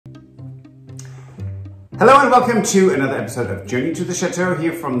Hello and welcome to another episode of Journey to the Chateau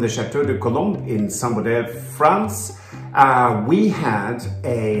here from the Chateau de Colombes in Saint-Modèle, France. We had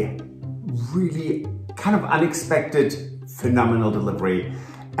a really kind of unexpected, phenomenal delivery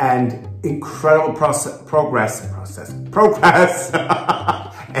and incredible progress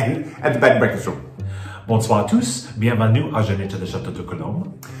and at the bed and breakfast room. Bonsoir à tous, bienvenue à Journey to the Chateau de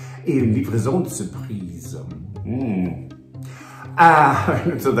Colombes. Et une livraison de surprise.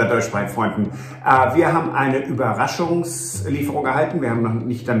 Zu der Deutschsprachfreunden. Wir haben eine Überraschungslieferung erhalten. Wir haben noch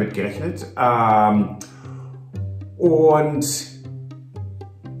nicht damit gerechnet. Und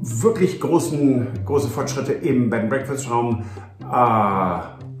wirklich große Fortschritte im Bed and Breakfast Raum.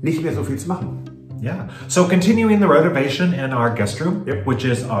 Nicht mehr so viel zu machen. Yeah, so continuing the renovation in our guest room, which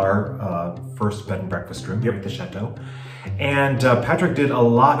is our first bed and breakfast room here at the Chateau. And Patrick did a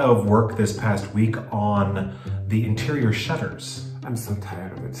lot of work this past week on the interior shutters. I'm so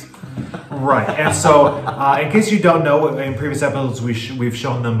tired of it. Right, and so in case you don't know, in previous episodes we've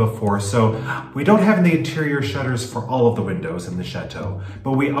shown them before. So we don't have the interior shutters for all of the windows in the Chateau,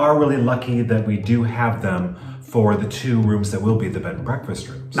 but we are really lucky that we do have them for the two rooms that will be the bed and breakfast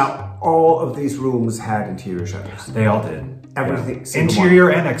rooms. Now, all of these rooms had interior shutters. They all did. Everything. Yeah. Interior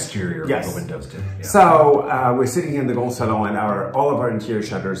and exterior yes. of the windows did. Yeah. So we're sitting here in the Grand Salon and all of our interior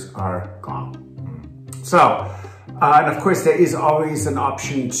shutters are gone. So, and of course there is always an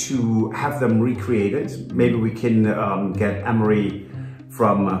option to have them recreated. Maybe we can get Emery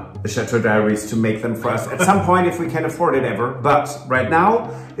from the Chateau Diaries to make them for us at some point if we can afford it ever. But right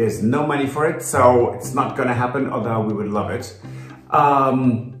now, there's no money for it, so it's not gonna happen, although we would love it.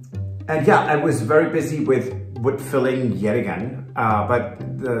 And yeah, I was very busy with wood filling yet again, but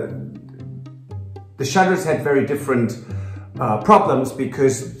the shutters had very different problems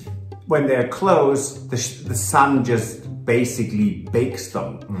because when they're closed, the sun just basically bakes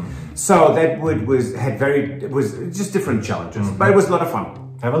them. So that wood was just different challenges, but it was a lot of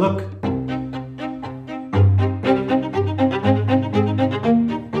fun. Have a look.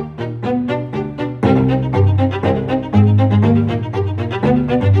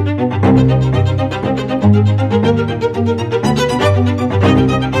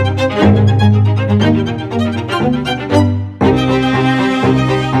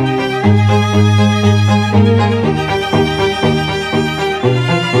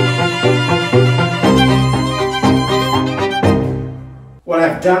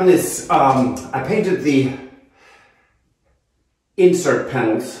 Done is I painted the insert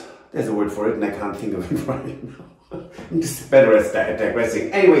panels. There's a word for it and I can't think of it right now. I'm just better at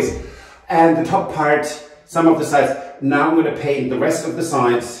digressing. Anyways, and the top part, some of the sides. Now I'm going to paint the rest of the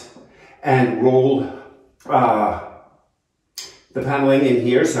sides and roll the paneling in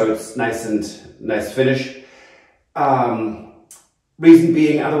here so it's nice finish. Reason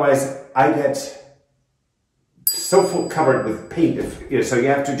being, otherwise I get so full covered with paint, so you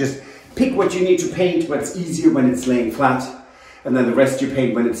have to just pick what you need to paint, but it's easier when it's laying flat, and then the rest you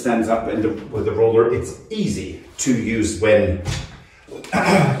paint when it stands up, and with the roller it's easy to use when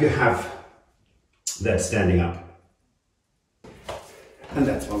you have that standing up. And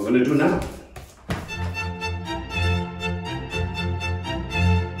that's what I'm going to do now.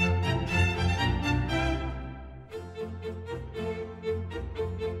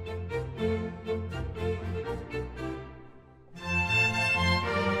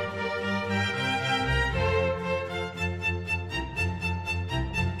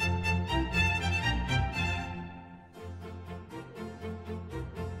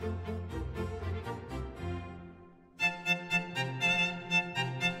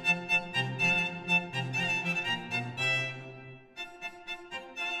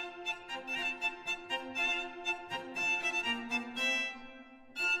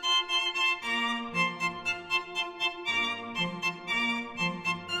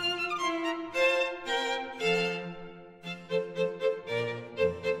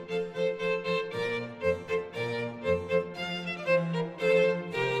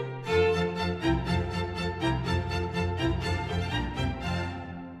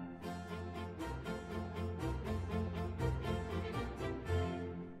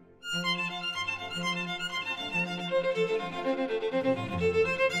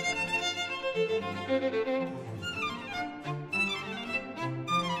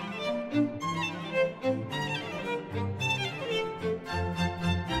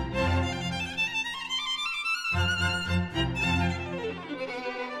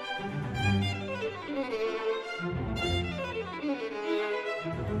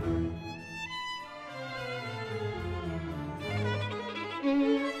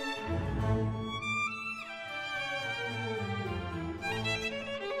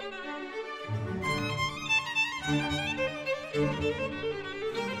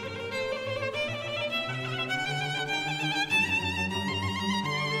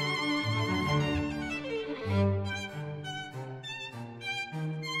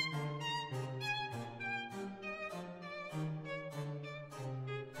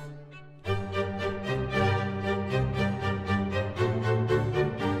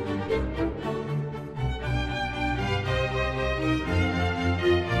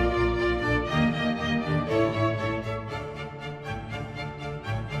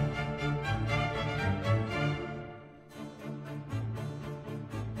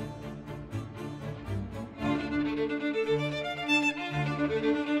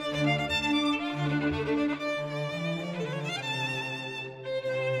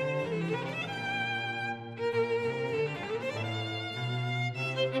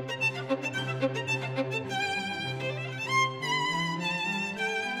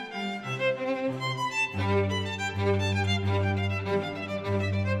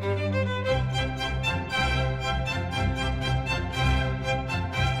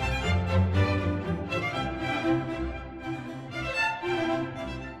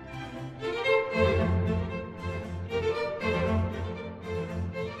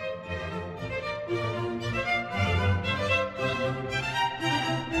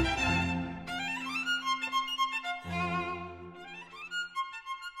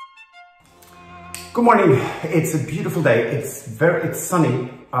 Good morning. It's a beautiful day. It's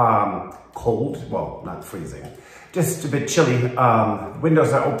sunny, cold, well, not freezing, just a bit chilly.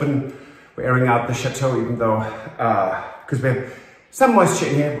 Windows are open. We're airing out the Chateau, even though, because we have some moisture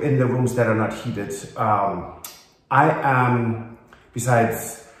in here in the rooms that are not heated. I am,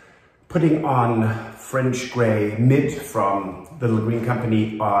 besides putting on French Grey Mid from the Little Green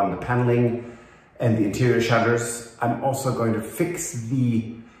Company on the paneling and the interior shutters, I'm also going to fix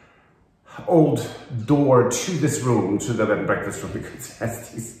the old door to this room, to the bed and breakfast room, because it has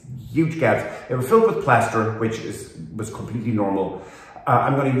these huge gaps. They were filled with plaster, which was completely normal.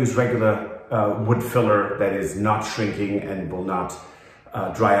 I'm going to use regular wood filler that is not shrinking and will not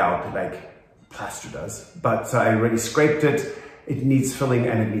dry out like plaster does. But I already scraped it. It needs filling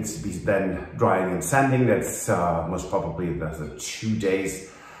and it needs to be then drying and sanding. That's most probably that's 2 days.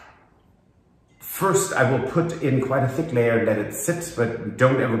 First, I will put in quite a thick layer and let it sit, but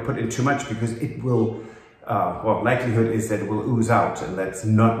don't ever put in too much because it will, well, likelihood is that it will ooze out, and that's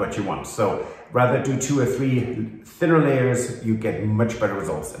not what you want. So rather do 2 or 3 thinner layers, you get much better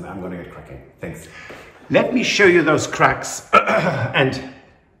results, and I'm going to get cracking. Thanks. Let me show you those cracks and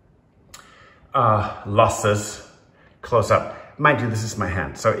losses close up. Mind you, this is my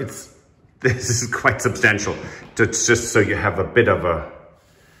hand, so this is quite substantial. It's just so you have a bit of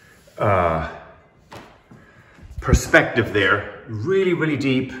a perspective there. Really, really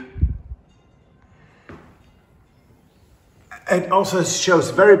deep. It also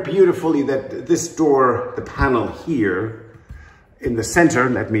shows very beautifully that this door, the panel here in the center,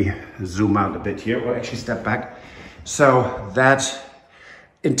 let me zoom out a bit here, or actually step back. So that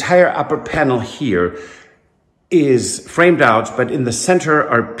entire upper panel here is framed out, but in the center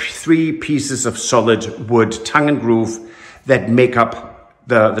are 3 pieces of solid wood, tongue and groove, that make up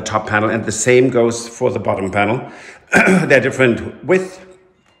the top panel, and the same goes for the bottom panel. They're different width.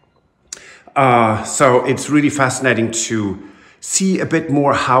 So it's really fascinating to see a bit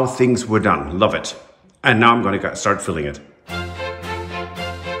more how things were done. Love it. And now I'm going to start filling it.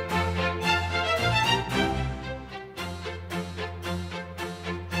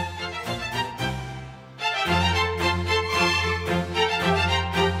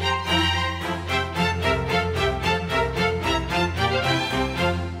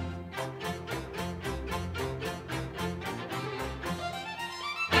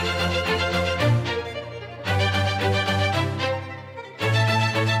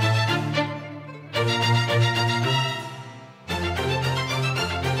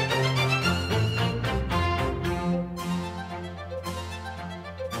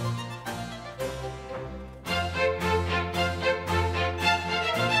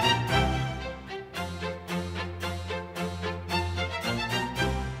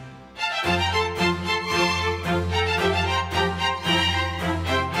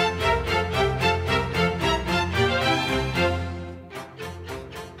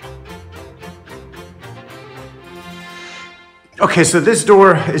 Okay, so this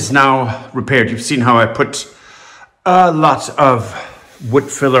door is now repaired. You've seen how I put a lot of wood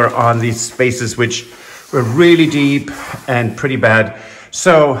filler on these spaces, which were really deep and pretty bad.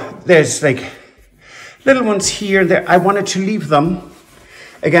 So there's like little ones here and there. I wanted to leave them.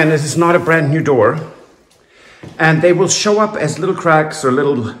 Again, this is not a brand new door. And they will show up as little cracks or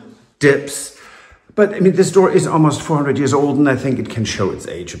little dips But I mean, this door is almost 400 years old, and I think it can show its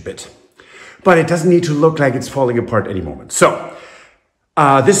age a bit. But it doesn't need to look like it's falling apart any moment. So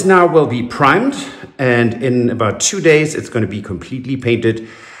this now will be primed, and in about 2 days, it's going to be completely painted.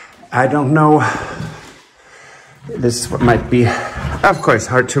 I don't know. This might be, of course,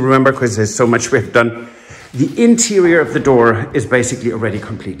 hard to remember because there's so much we've done. The interior of the door is basically already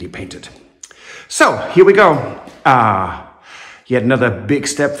completely painted. So here we go. Yet another big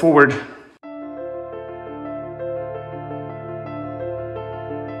step forward.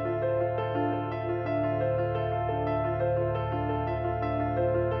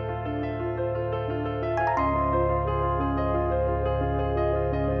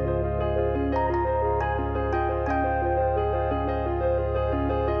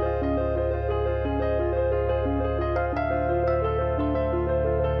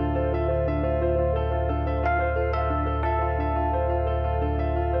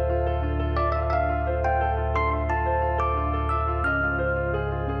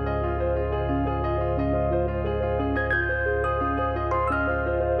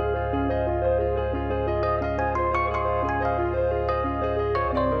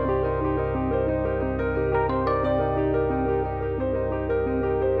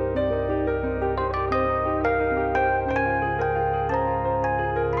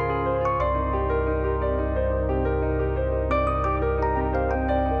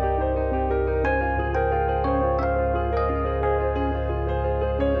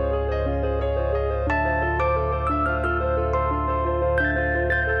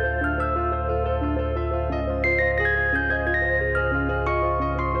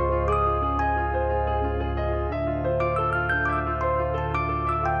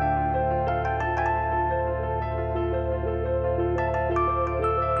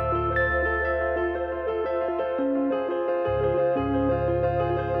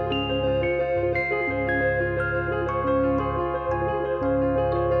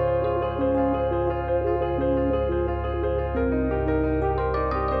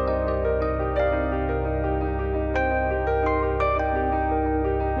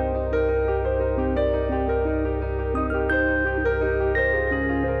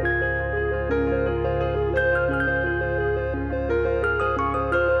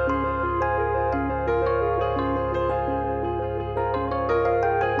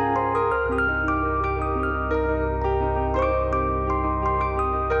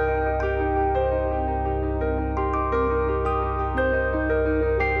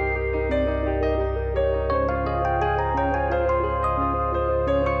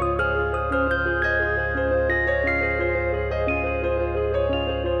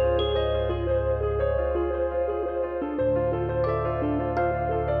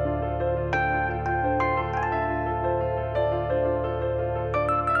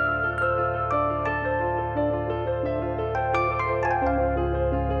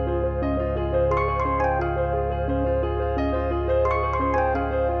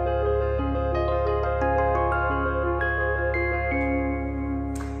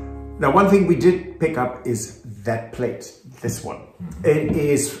 Now, one thing we did pick up is that plate, this one. It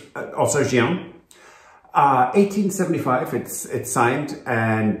is also Gian. 1875, it's signed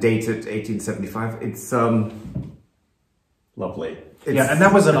and dated 1875. It's lovely. Yeah, and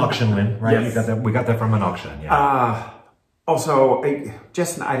that was an auction win, right? Yes. You got that. We got that from an auction. Yeah. Also,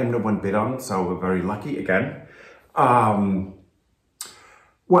 just an item no one bid on, so we're very lucky again. Well,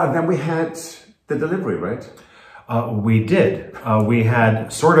 then we had the delivery, right? We did. We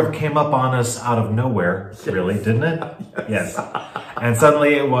had sort of came up on us out of nowhere, really, didn't it? Yes. And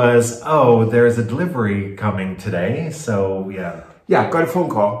suddenly it was, oh, there's a delivery coming today. So, yeah. Yeah, got a phone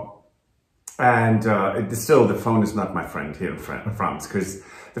call. And still, the phone is not my friend here in France, because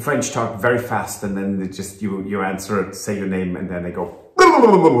the French talk very fast, and then they just, you answer it, say your name, and then they go,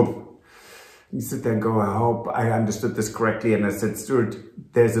 you sit there and go, I hope I understood this correctly. And I said, Stuart,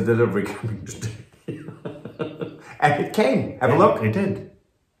 there's a delivery coming today. And it came. Have a look. It did.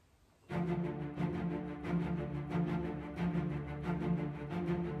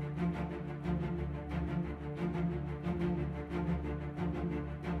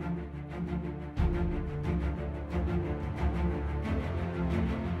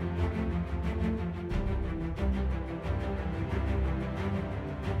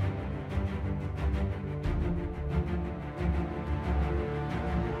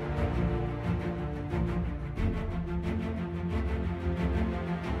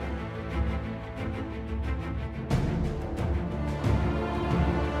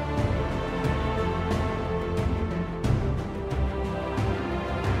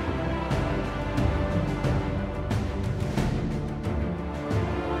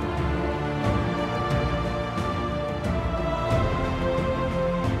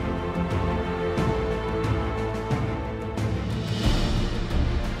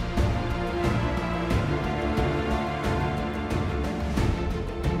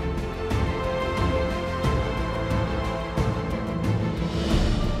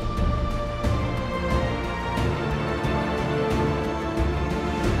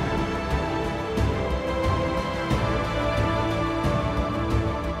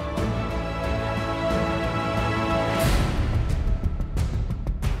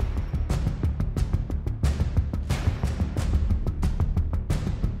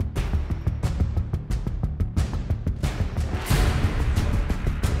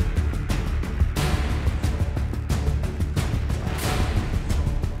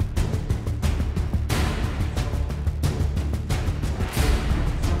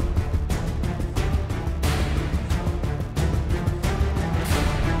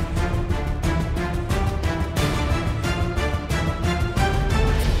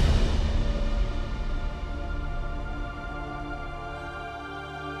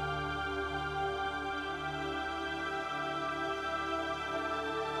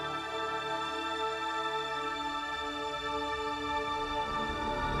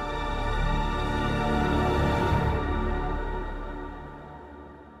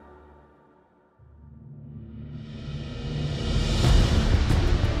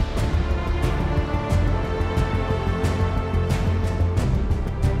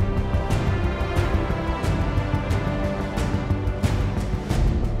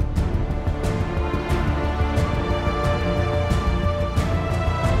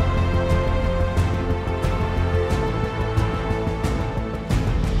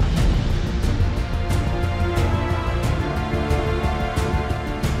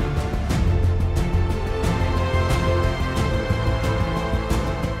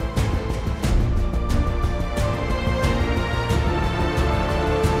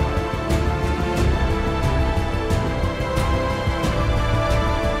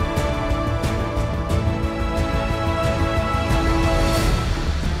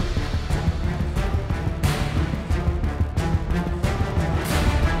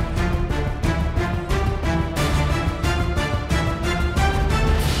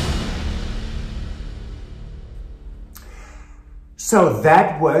 So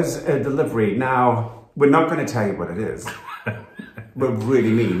that was a delivery. Now, we're not going to tell you what it is. We're really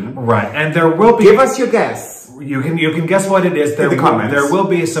mean. Right, and there will be... Give us your guess. You can guess what it is. In the comments. There will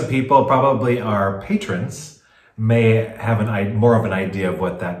be some people, probably our patrons, may have more of an idea of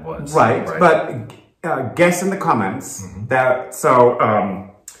what that was. Right. But guess in the comments. That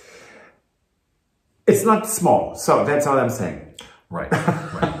it's not small. So that's all I'm saying. Right.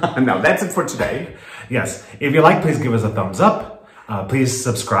 No, that's it for today. Yes. If you like, please give us a thumbs up. Please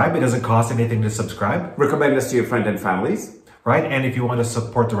subscribe. It doesn't cost anything to subscribe. Recommend us to your friends and families. Right, and if you want to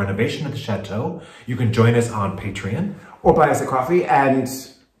support the renovation of the Chateau, you can join us on Patreon. Or buy us a coffee and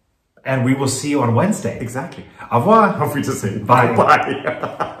we will see you on Wednesday. Exactly. Au revoir. Auf Wiedersehen. Bye.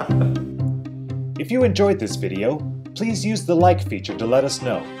 Bye. If you enjoyed this video, please use the like feature to let us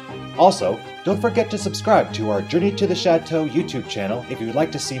know. Also, don't forget to subscribe to our Journey to the Chateau YouTube channel if you would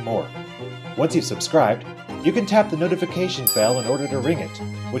like to see more. Once you've subscribed, you can tap the notification bell in order to ring it,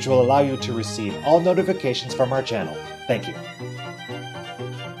 which will allow you to receive all notifications from our channel. Thank you.